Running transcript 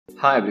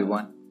Hi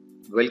everyone,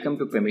 welcome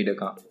to P&ID,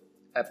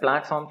 a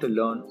platform to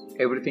learn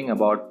everything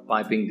about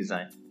piping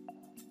design.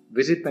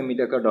 Visit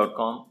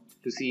p&ID.com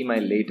to see my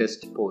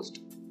latest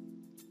post.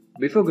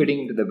 Before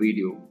getting into the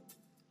video,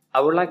 I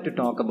would like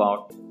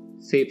to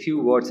say a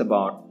few words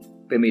about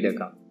P&ID.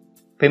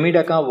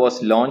 P&ID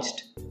was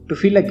launched to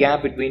fill a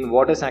gap between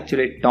what is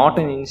actually taught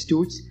in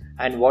institutes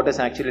and what is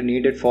actually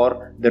needed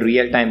for the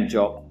real-time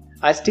job.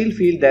 I still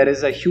feel there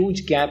is a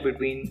huge gap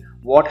between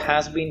what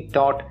has been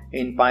taught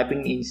in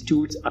piping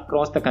institutes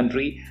across the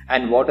country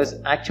and what is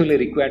actually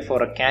required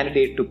for a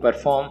candidate to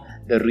perform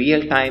the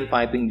real-time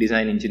piping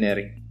design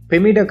engineering.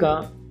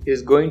 P&ID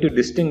is going to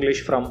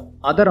distinguish from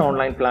other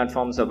online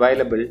platforms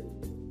available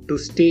to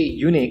stay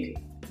unique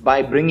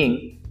by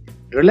bringing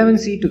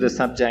relevancy to the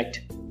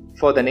subject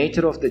for the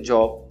nature of the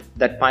job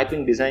that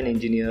piping design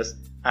engineers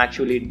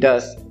actually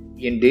does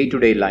in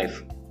day-to-day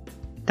life.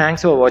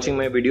 Thanks for watching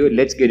my video.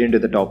 Let's get into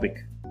the topic.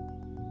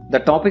 The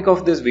topic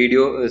of this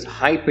video is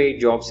high paid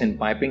jobs in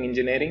piping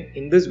engineering.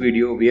 In this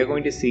video, we are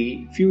going to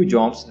see few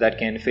jobs that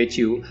can fetch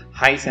you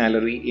high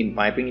salary in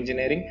piping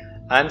engineering.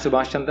 I am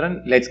Subhash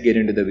Chandran. Let's get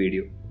into the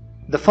video.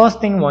 The first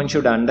thing one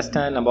should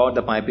understand about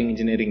the piping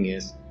engineering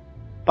is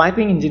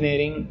piping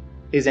engineering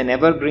is an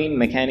evergreen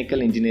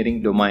mechanical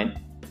engineering domain.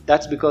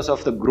 That's because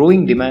of the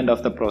growing demand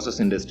of the process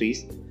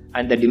industries,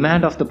 and the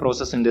demand of the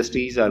process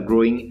industries are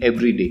growing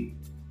every day.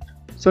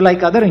 So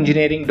like other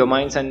engineering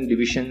domains and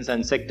divisions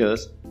and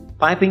sectors,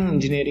 piping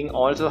engineering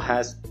also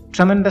has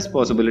tremendous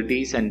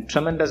possibilities and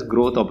tremendous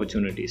growth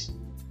opportunities.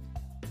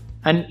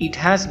 And it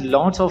has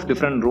lots of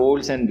different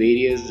roles and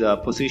various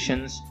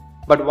positions,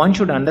 but one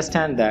should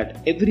understand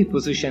that every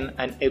position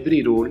and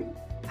every role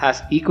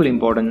has equal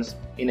importance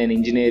in an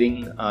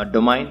engineering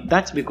domain.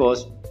 That's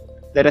because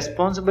the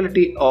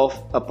responsibility of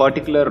a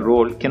particular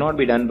role cannot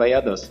be done by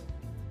others.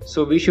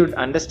 So we should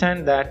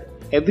understand that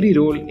every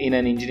role in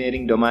an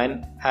engineering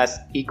domain has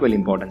equal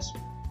importance.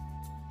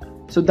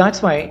 So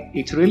that's why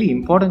it's really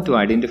important to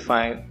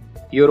identify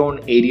your own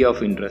area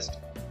of interest.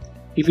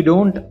 If you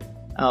don't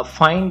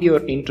find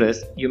your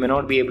interest, you may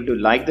not be able to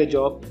like the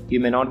job, you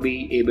may not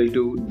be able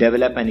to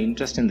develop an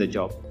interest in the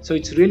job. So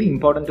it's really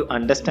important to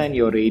understand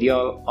your area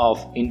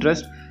of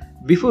interest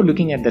before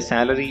looking at the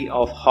salary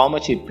of how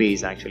much it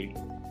pays actually.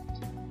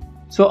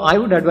 So I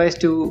would advise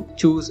to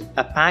choose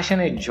a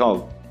passionate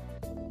job.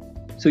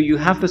 So you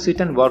have to sit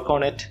and work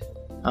on it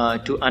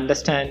to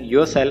understand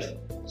yourself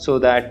so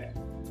that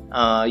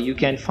you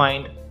can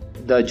find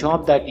the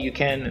job that you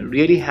can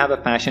really have a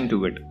passion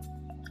to it.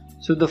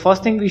 So the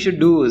first thing we should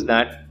do is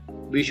that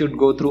we should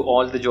go through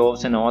all the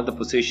jobs and all the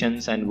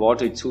positions and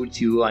what it suits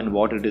you and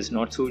what it does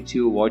not suit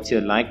you, what's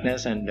your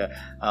likeness, and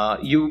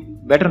you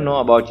better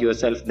know about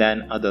yourself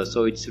than others.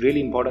 So it's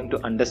really important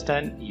to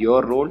understand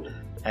your role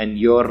and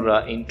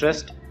your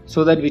interest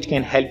so that which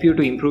can help you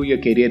to improve your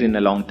career in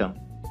the long term.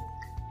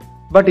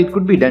 But it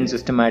could be done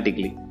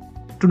systematically.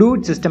 To do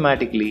it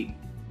systematically,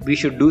 we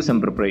should do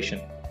some preparation.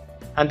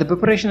 And the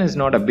preparation is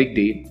not a big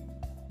deal.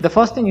 The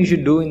first thing you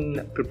should do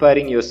in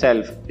preparing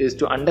yourself is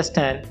to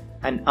understand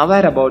and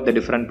aware about the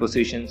different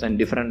positions and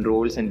different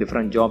roles and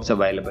different jobs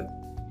available,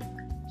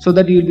 so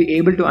that you will be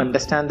able to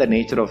understand the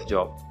nature of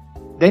job.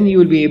 Then you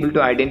will be able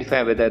to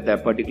identify whether the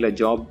particular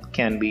job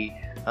can be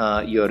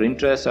your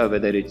interest or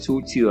whether it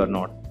suits you or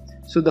not.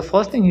 So the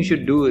first thing you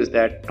should do is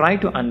that try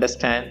to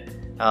understand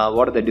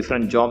what are the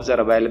different jobs are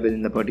available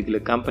in a particular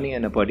company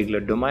and a particular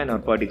domain or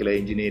particular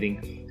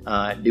engineering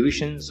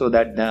division, so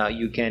that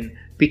you can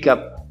pick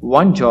up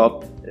one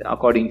job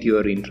according to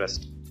your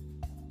interest.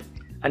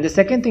 And the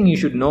second thing you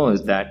should know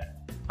is that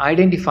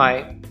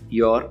identify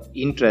your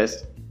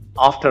interest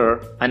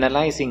after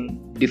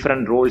analyzing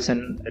different roles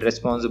and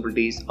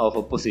responsibilities of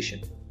a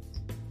position.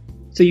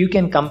 So you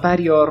can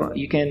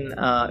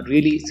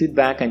really sit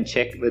back and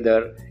check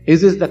whether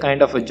is this the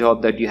kind of a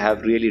job that you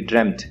have really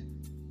dreamt.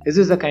 Is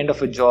this the kind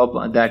of a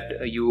job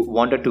that you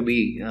wanted to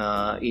be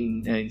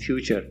in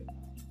future?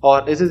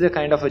 Or is this the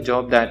kind of a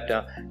job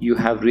that you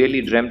have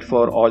really dreamt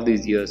for all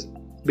these years?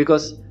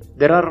 Because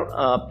there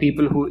are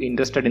people who are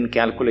interested in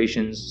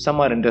calculations, some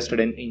are interested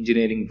in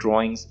engineering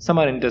drawings, some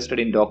are interested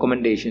in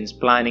documentations,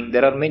 planning,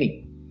 there are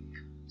many.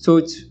 So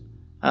it's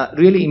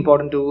really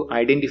important to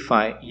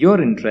identify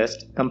your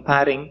interest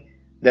comparing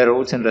the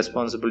roles and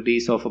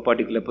responsibilities of a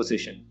particular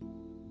position.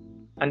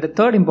 And the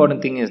third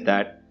important thing is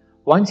that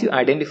once you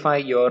identify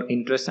your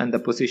interest and the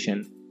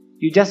position,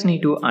 you just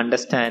need to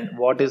understand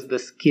what is the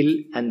skill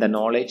and the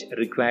knowledge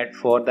required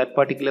for that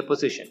particular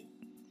position.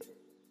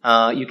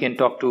 You can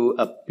talk to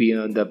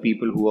the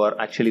people who are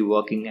actually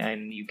working,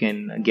 and you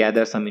can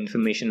gather some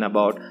information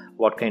about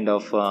what kind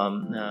of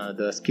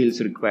the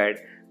skills required,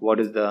 what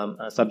is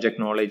the subject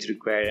knowledge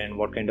required, and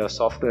what kind of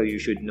software you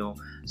should know.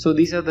 So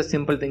these are the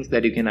simple things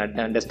that you can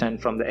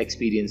understand from the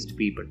experienced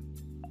people.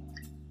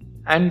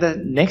 And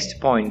the next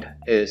point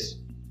is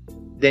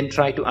then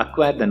try to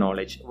acquire the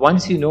knowledge.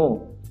 Once you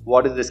know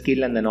what is the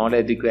skill and the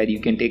knowledge required,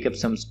 you can take up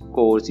some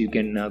course, you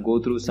can go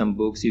through some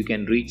books, you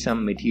can read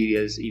some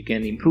materials, you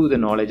can improve the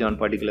knowledge on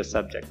particular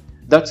subject.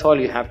 That's all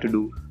you have to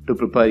do to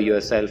prepare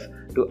yourself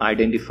to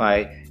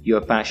identify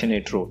your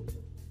passionate role.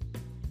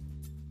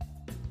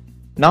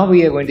 Now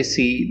we are going to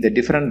see the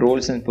different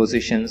roles and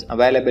positions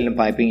available in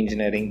piping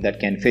engineering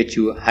that can fetch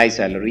you a high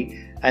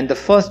salary. And the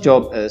first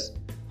job is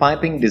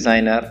Piping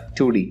Designer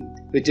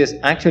 2D, which is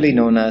actually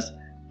known as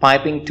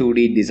Piping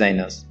 2D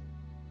Designers.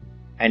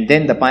 And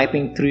then the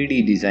Piping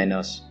 3D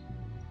Designers.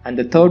 And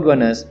the third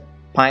one is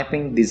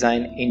Piping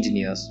Design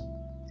Engineers.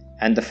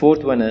 And the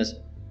fourth one is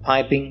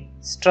Piping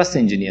Stress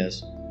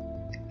Engineers.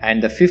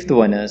 And the fifth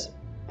one is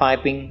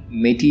Piping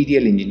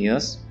Material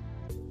Engineers.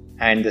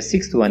 And the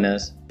sixth one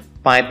is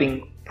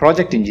Piping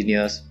Project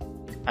Engineers,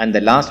 and the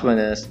last one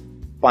is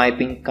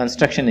Piping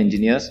Construction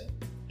Engineers.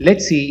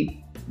 Let's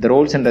see the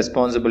roles and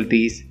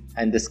responsibilities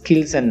and the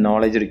skills and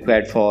knowledge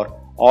required for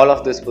all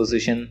of this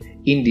position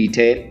in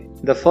detail.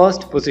 The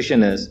first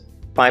position is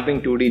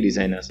Piping 2D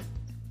Designers.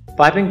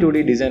 Piping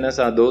 2D designers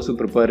are those who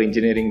prepare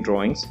engineering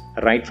drawings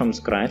right from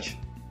scratch.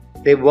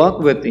 They work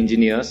with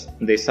engineers,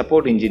 they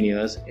support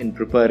engineers in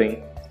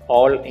preparing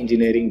all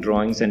engineering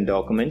drawings and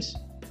documents.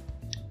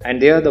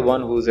 And they are the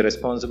one who is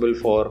responsible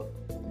for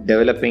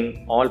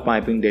developing all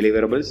piping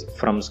deliverables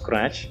from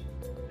scratch,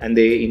 and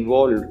they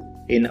involved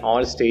in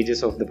all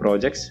stages of the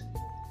projects.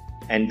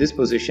 And this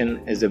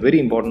position is a very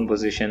important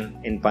position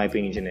in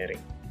piping engineering.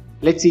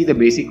 Let's see the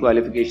basic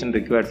qualification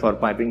required for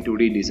Piping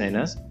 2D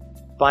designers.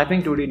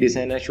 Piping 2D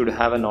designers should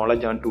have a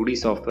knowledge on 2D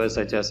software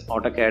such as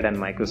AutoCAD and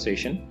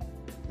MicroStation.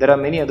 There are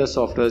many other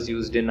softwares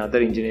used in other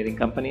engineering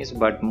companies,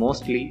 but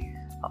mostly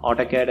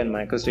AutoCAD and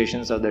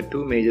MicroStations are the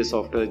two major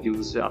softwares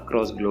used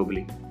across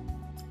globally.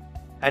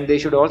 And they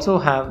should also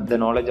have the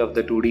knowledge of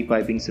the 2D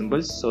piping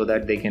symbols so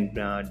that they can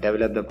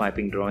develop the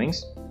piping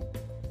drawings.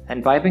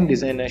 And piping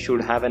designers should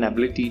have an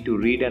ability to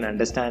read and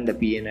understand the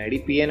P&ID.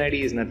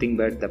 P&ID is nothing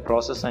but the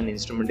process and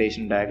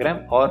instrumentation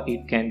diagram, or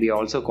it can be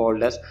also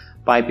called as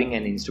piping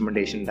and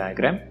instrumentation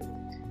diagram.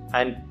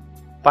 And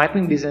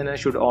piping designers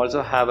should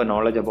also have a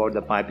knowledge about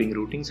the piping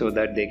routing so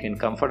that they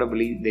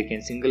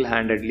can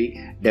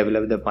single-handedly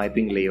develop the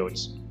piping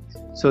layouts.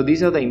 So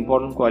these are the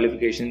important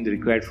qualifications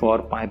required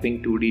for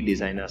Piping 2D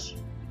designers.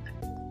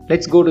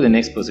 Let's go to the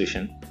next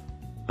position,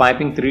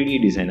 Piping 3D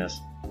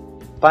designers.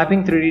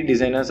 Piping 3D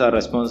designers are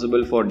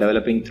responsible for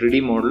developing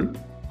 3D model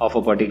of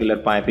a particular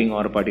piping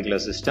or a particular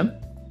system.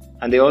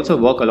 And they also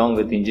work along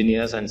with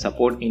engineers and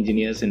support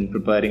engineers in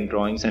preparing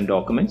drawings and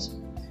documents.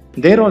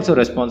 They are also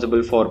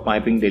responsible for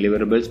piping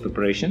deliverables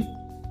preparation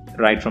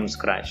right from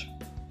scratch.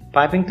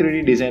 Piping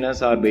 3D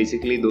designers are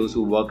basically those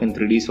who work in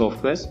 3D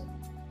softwares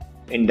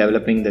in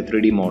developing the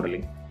 3D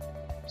modeling.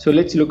 So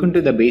let's look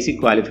into the basic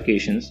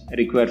qualifications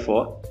required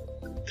for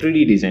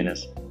 3D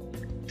designers.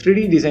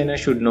 3D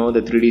designers should know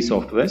the 3D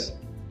softwares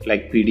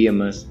like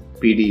PDMS,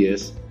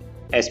 PDS,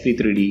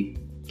 SP3D,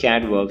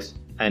 CADWorks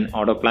and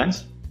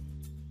AutoPlans.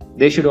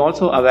 They should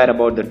also aware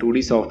about the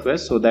 2D software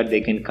so that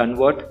they can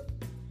convert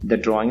the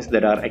drawings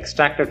that are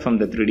extracted from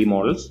the 3D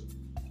models.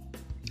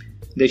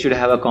 They should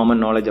have a common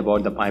knowledge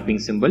about the piping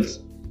symbols,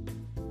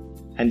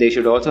 and they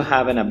should also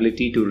have an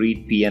ability to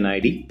read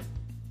P&ID.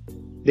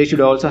 They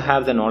should also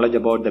have the knowledge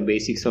about the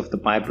basics of the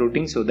pipe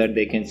routing so that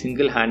they can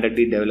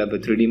single-handedly develop a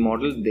 3D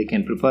model. They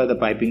can prepare the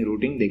piping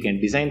routing, they can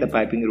design the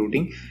piping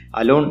routing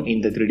alone in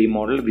the 3D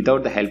model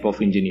without the help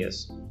of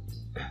engineers.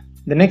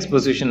 The next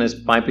position is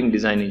Piping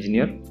Design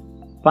Engineer.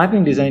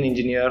 Piping Design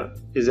Engineer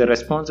is a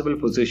responsible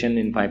position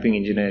in piping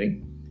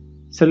engineering.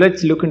 So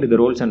let's look into the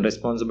roles and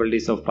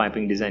responsibilities of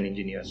piping design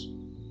engineers.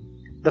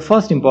 The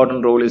first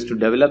important role is to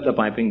develop the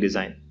piping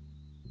design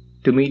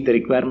to meet the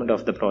requirement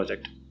of the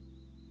project.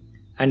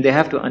 And they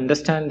have to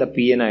understand the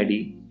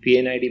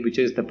P&ID which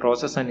is the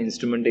process and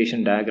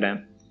instrumentation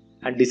diagram,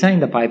 and design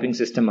the piping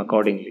system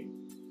accordingly.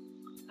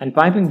 And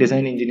piping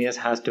design engineers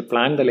has to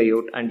plan the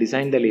layout and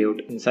design the layout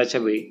in such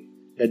a way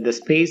that the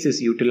space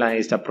is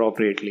utilized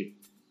appropriately.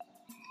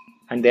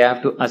 And they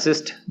have to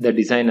assist the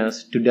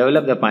designers to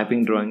develop the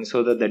piping drawings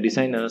so that the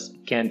designers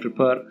can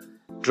prepare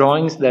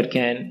drawings that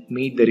can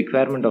meet the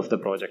requirement of the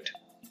project.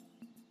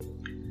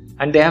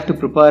 And they have to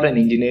prepare an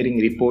engineering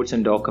reports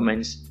and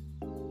documents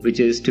which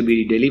is to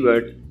be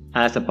delivered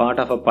as a part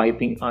of a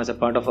project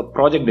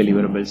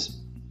deliverables.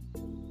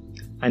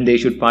 And they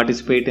should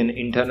participate in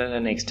internal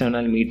and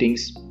external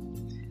meetings,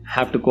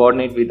 have to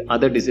coordinate with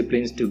other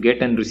disciplines to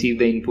get and receive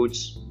the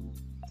inputs,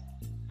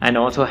 and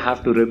also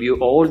have to review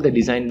all the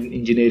design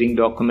engineering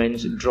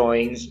documents,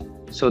 drawings,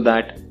 so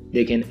that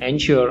they can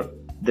ensure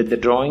that the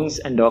drawings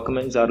and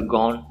documents are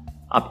gone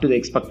up to the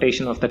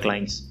expectation of the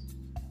clients.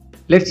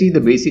 Let's see the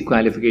basic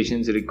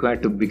qualifications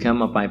required to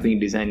become a piping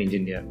design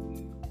engineer.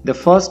 The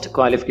first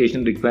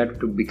qualification required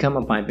to become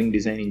a piping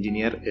design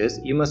engineer is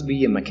you must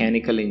be a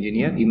mechanical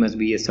engineer. You must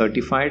be a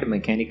certified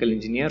mechanical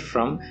engineer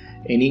from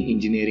any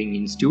engineering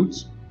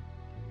institutes.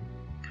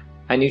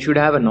 And you should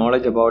have a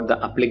knowledge about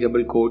the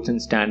applicable codes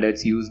and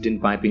standards used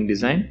in piping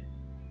design.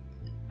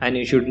 And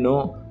you should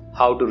know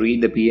how to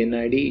read the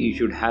P&ID. You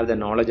should have the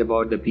knowledge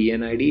about the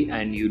P&ID,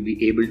 and you'll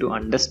be able to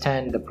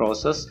understand the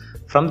process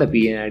from the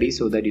P&ID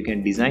so that you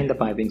can design the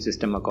piping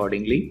system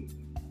accordingly.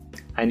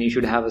 And you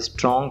should have a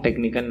strong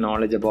technical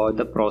knowledge about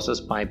the process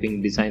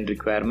piping design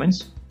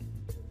requirements.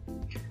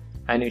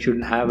 and you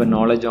should have a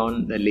knowledge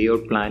on the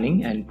layout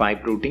planning and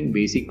pipe routing.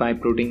 Basic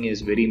pipe routing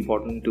is very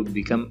important to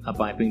become a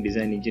piping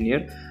design engineer.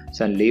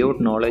 So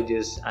layout knowledge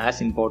is as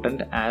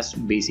important as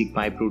basic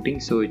pipe routing.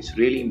 So it's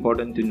really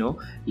important to know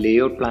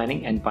layout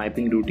planning and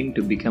piping routing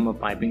to become a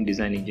piping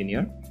design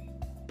engineer.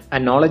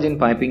 And knowledge in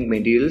piping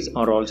materials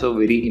are also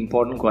very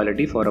important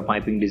quality for a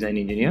piping design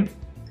engineer.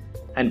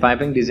 And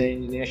piping design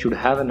engineer should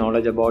have a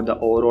knowledge about the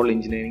overall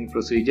engineering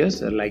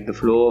procedures, like the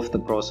flow of the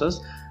process,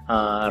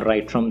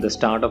 right from the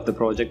start of the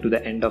project to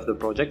the end of the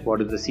project. What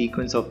is the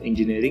sequence of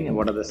engineering and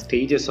what are the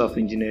stages of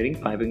engineering?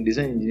 Piping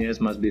design engineers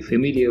must be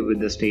familiar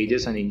with the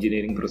stages and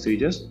engineering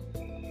procedures,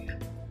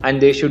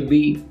 and they should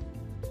be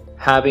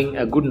having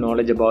a good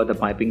knowledge about the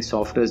piping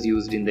softwares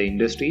used in the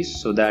industries,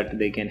 so that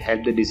they can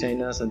help the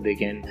designers and they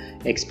can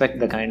expect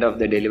the kind of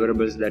the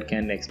deliverables that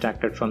can be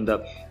extracted from the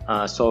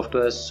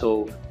softwares.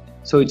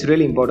 So it's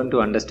really important to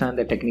understand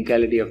the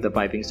technicality of the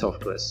piping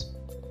softwares.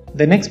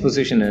 The next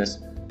position is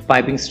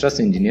piping stress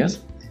engineers.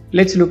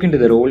 Let's look into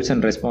the roles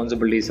and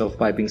responsibilities of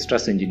piping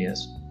stress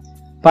engineers.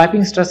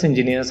 Piping stress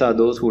engineers are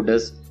those who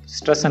does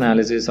stress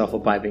analysis of a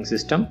piping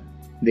system.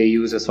 They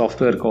use a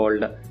software called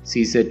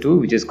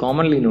CZ2, which is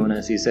commonly known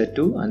as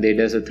CZ2, and they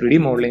does a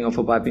 3D modeling of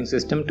a piping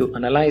system to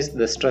analyze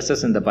the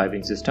stresses in the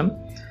piping system.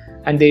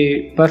 And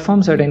they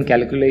perform certain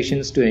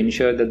calculations to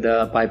ensure that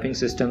the piping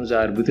systems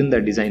are within the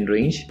design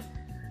range.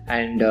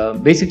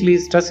 And basically,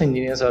 stress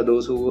engineers are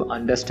those who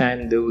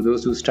understand,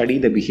 those who study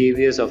the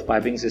behaviors of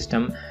piping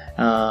system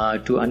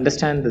to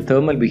understand the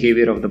thermal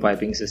behavior of the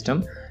piping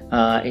system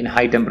in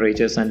high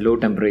temperatures and low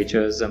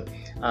temperatures,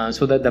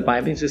 so that the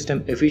piping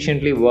system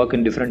efficiently work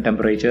in different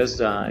temperatures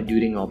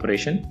during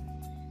operation.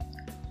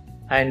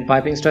 And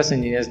piping stress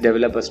engineers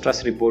develop a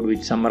stress report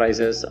which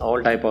summarizes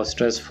all type of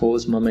stress,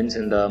 force, moments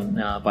in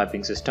the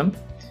piping system.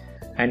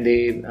 And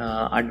they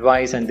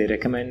advise and they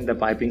recommend the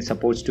piping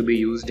supports to be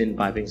used in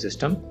piping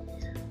system,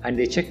 and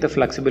they check the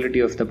flexibility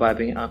of the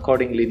piping.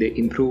 Accordingly, they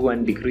improve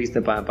and decrease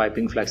the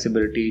piping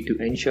flexibility to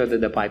ensure that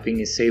the piping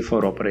is safe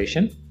for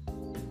operation.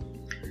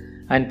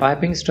 And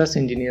piping stress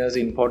engineers'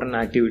 important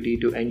activity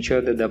to ensure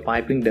that the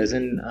piping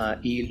doesn't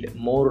yield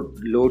more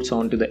loads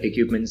onto the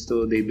equipment.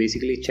 So they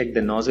basically check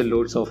the nozzle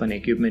loads of an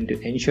equipment to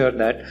ensure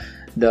that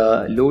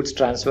the loads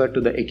transferred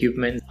to the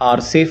equipment are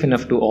safe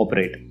enough to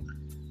operate.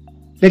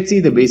 Let's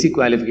see the basic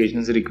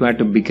qualifications required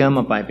to become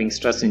a piping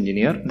stress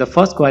engineer. The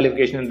first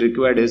qualification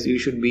required is you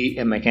should be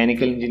a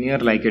mechanical engineer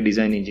like a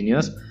design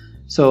engineer.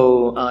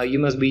 So you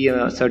must be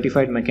a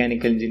certified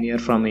mechanical engineer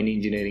from any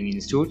engineering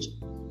institutes.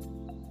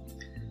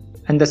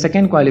 And the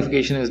second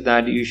qualification is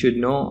that you should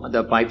know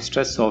the pipe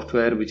stress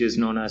software, which is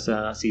known as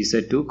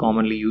CZ2,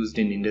 commonly used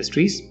in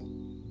industries.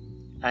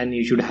 And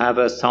you should have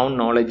a sound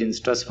knowledge in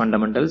stress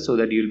fundamentals, so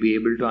that you'll be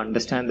able to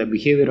understand the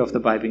behavior of the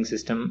piping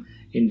system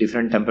in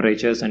different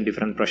temperatures and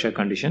different pressure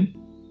conditions.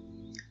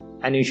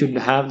 And you should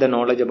have the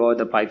knowledge about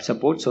the pipe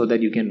support, so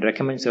that you can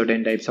recommend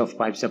certain types of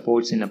pipe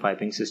supports in a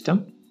piping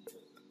system.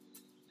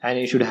 And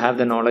you should have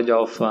the knowledge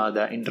of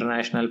the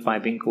international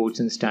piping codes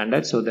and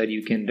standards, so that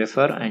you can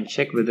refer and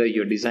check whether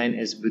your design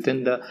is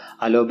within the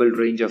allowable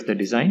range of the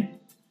design.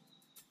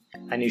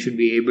 And you should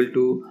be able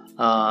to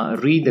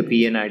read the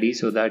P&ID,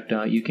 so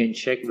that you can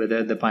check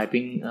whether the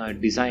piping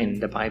design,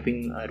 the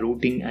piping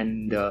routing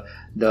and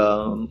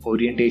the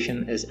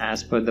orientation is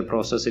as per the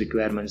process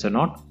requirements or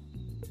not.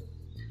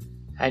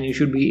 And you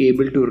should be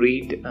able to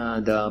read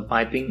the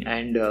piping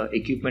and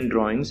equipment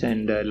drawings,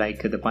 and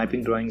like the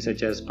piping drawings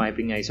such as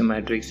piping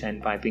isometrics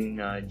and piping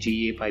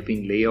GA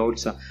piping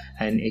layouts,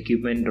 and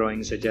equipment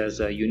drawings such as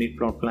unit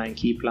plot plan,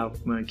 key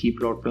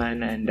plot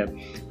plan, and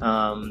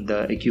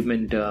the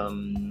equipment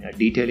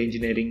detail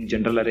engineering,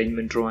 general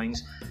arrangement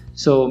drawings.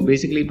 So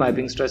basically,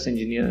 piping stress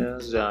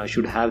engineers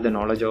should have the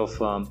knowledge of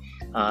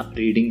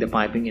reading the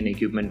piping and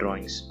equipment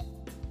drawings.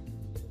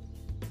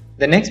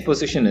 The next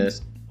position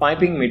is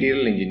piping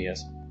material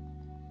engineers.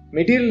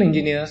 Material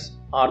engineers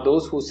are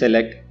those who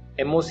select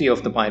MOC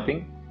of the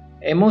piping.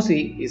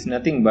 MOC is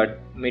nothing but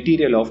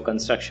material of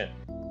construction.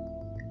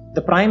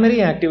 The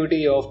primary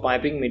activity of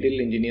piping material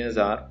engineers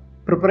are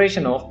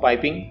preparation of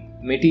piping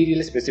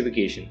material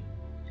specification.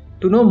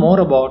 To know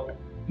more about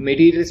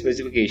material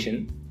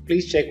specification,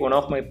 please check one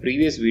of my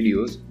previous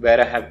videos where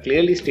I have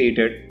clearly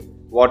stated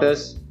what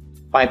is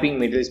piping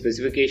material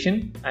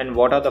specification and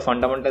what are the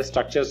fundamental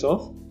structures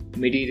of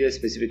material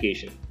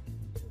specification.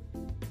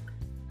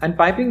 And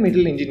piping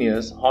material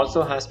engineers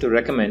also has to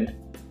recommend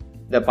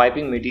the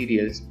piping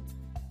materials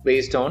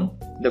based on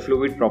the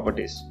fluid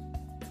properties.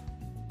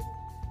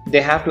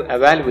 They have to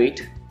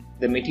evaluate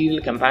the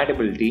material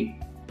compatibility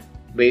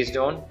based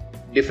on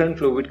different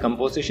fluid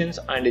compositions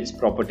and its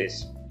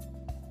properties.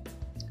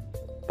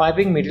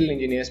 Piping material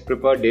engineers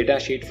prepare data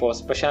sheet for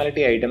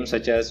specialty items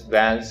such as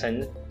valves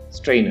and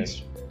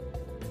strainers.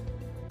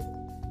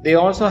 They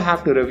also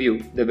have to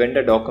review the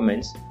vendor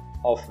documents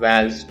of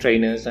valves,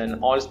 strainers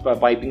and all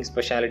piping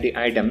specialty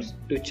items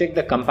to check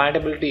the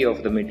compatibility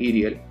of the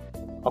material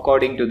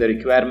according to the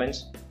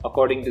requirements,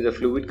 according to the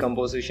fluid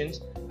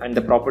compositions and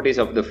the properties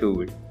of the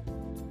fluid.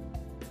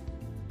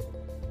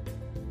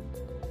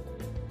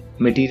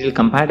 material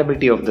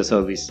compatibility of the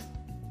service.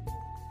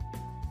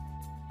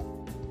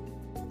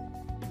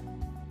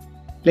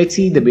 Let's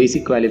see the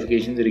basic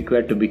qualifications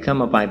required to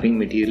become a piping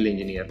material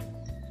engineer.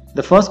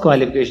 The first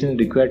qualification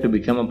required to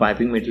become a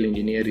piping material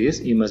engineer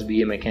is you must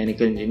be a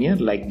mechanical engineer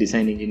like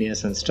design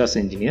engineers and stress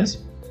engineers,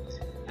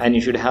 and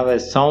you should have a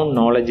sound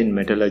knowledge in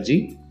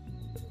metallurgy,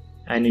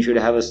 and you should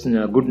have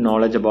a good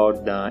knowledge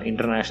about the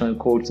international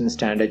codes and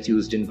standards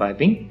used in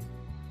piping,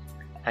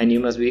 and you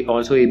must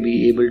also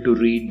be able to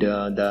read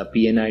the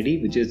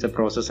P&ID, which is the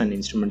process and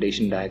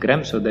instrumentation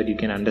diagram, so that you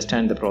can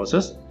understand the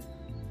process.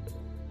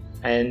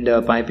 And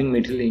piping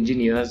material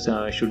engineers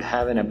should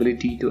have an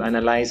ability to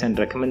analyze and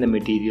recommend the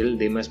material.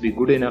 They must be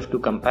good enough to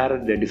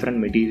compare the different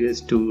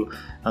materials to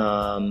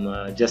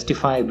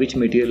justify which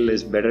material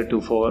is better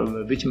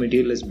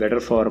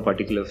for a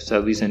particular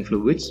service and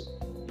fluids.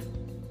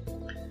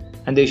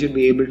 And they should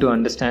be able to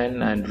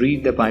understand and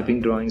read the piping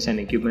drawings and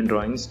equipment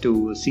drawings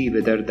to see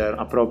whether the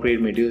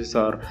appropriate materials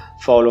are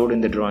followed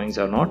in the drawings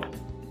or not.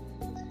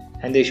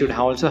 And they should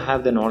also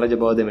have the knowledge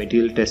about the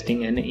material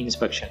testing and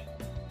inspection.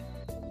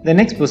 The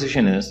next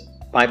position is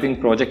piping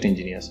project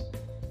engineers.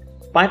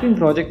 Piping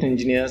project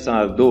engineers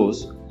are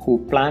those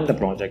who plan the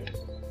project.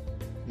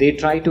 They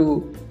try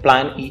to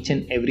plan each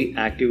and every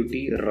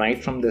activity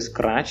right from the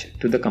scratch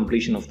to the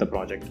completion of the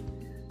project.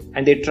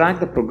 And they track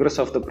the progress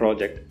of the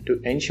project to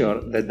ensure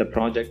that the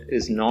project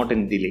is not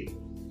in delay.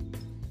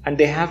 And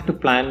they have to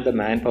plan the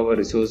manpower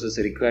resources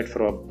required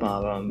for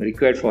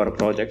a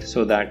project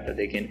so that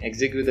they can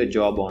execute the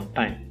job on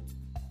time.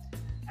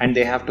 And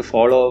they have to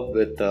follow up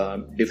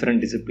with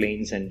different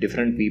disciplines and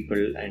different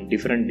people and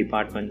different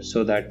departments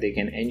so that they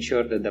can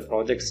ensure that the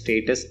project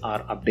status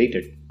are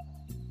updated.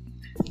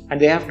 And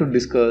they have to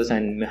discuss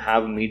and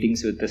have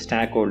meetings with the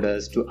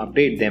stakeholders to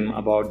update them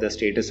about the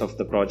status of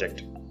the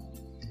project.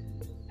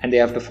 And they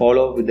have to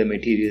follow up with the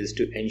materials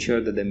to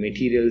ensure that the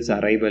materials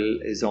arrival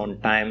is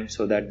on time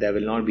so that there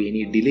will not be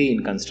any delay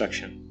in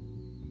construction.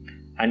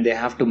 And they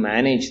have to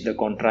manage the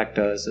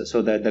contractors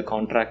so that the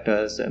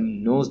contractors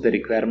knows the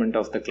requirement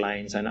of the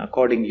clients, and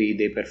accordingly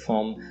they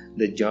perform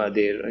their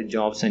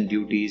jobs and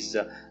duties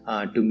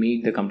to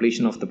meet the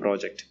completion of the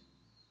project.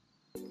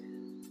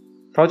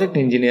 Project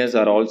engineers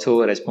are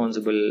also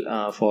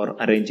responsible for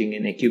arranging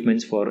in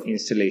equipments for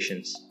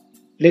installations.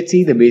 Let's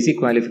see the basic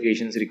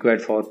qualifications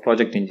required for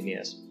project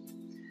engineers.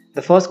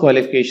 The first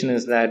qualification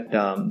is that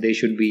they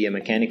should be a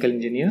mechanical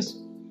engineers,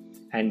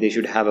 and they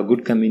should have a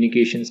good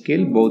communication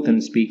skill both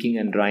in speaking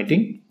and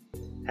writing,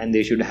 and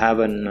they should have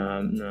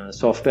a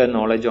software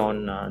knowledge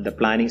on the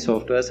planning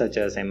software such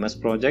as MS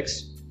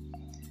projects,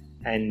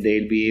 and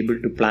they'll be able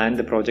to plan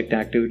the project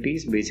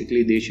activities.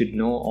 Basically they should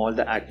know all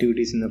the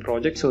activities in the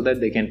project so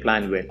that they can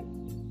plan well.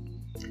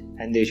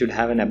 And they should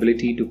have an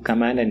ability to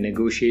command and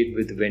negotiate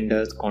with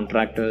vendors,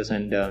 contractors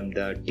and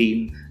the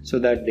team so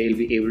that they'll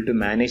be able to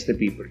manage the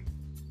people.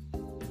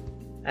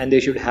 And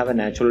they should have a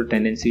natural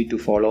tendency to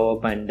follow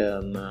up and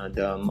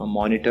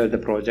monitor the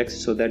projects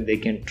so that they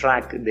can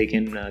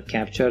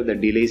capture the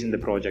delays in the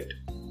project.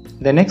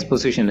 The next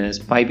position is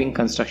piping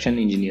construction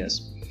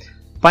engineers.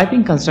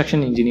 Piping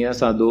construction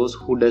engineers are those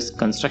who does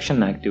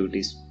construction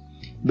activities.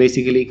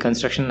 Basically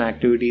construction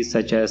activities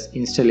such as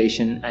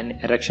installation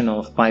and erection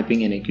of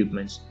piping and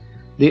equipments.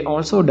 They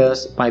also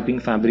does piping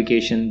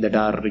fabrication that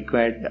are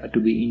required to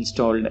be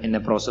installed in a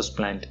process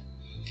plant.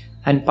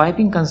 And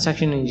piping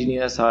construction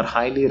engineers are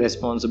highly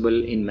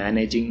responsible in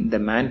managing the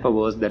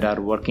manpowers that are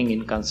working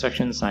in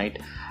construction site,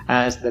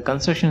 as the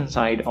construction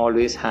site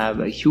always have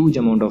a huge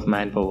amount of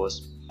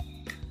manpowers.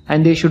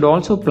 And they should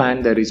also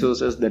plan the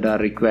resources that are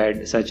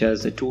required, such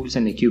as the tools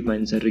and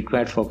equipments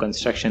required for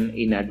construction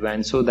in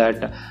advance, so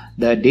that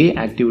the day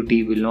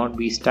activity will not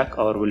be stuck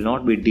or will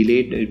not be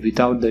delayed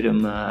without the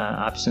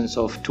absence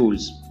of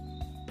tools.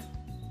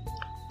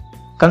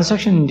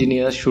 Construction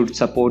engineers should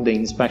support the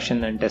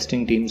inspection and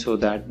testing team so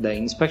that the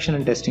inspection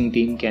and testing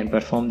team can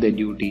perform their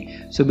duty.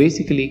 So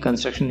basically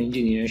construction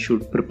engineers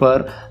should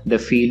prepare the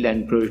field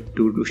and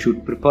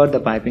should prepare the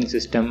piping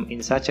system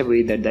in such a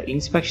way that the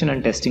inspection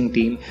and testing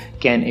team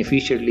can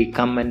efficiently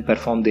come and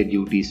perform their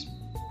duties.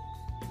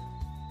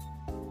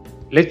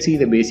 Let's see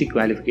the basic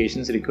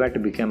qualifications required to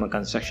become a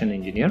construction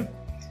engineer.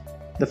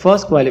 The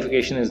first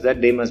qualification is that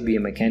they must be a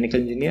mechanical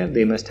engineer.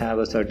 They must have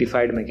a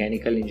certified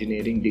mechanical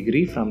engineering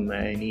degree from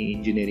any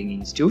engineering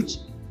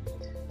institutes,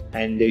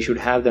 and they should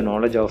have the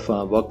knowledge of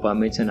work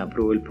permits and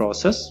approval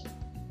process,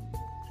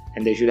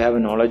 and they should have a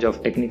knowledge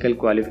of technical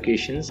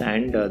qualifications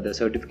and the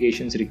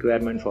certifications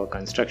requirement for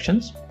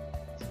constructions,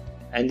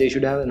 and they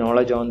should have a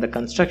knowledge on the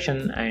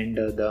construction and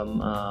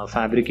the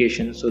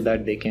fabrication so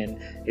that they can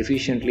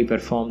efficiently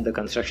perform the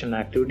construction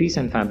activities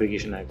and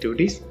fabrication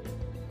activities.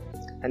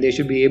 And they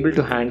should be able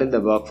to handle the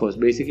workforce.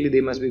 Basically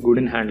they must be good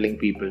in handling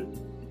people.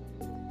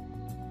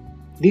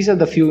 These are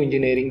the few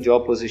engineering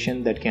job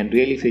positions that can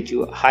really fetch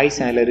you a high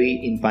salary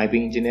in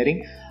piping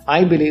engineering.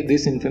 I believe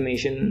this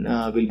information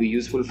will be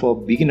useful for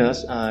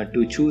beginners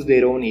to choose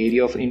their own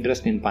area of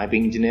interest in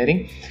piping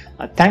engineering.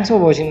 Thanks for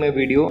watching my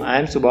video. I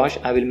am Subhash.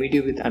 I will meet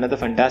you with another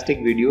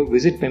fantastic video.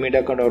 Visit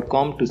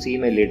pemidaka.com to see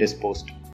my latest post.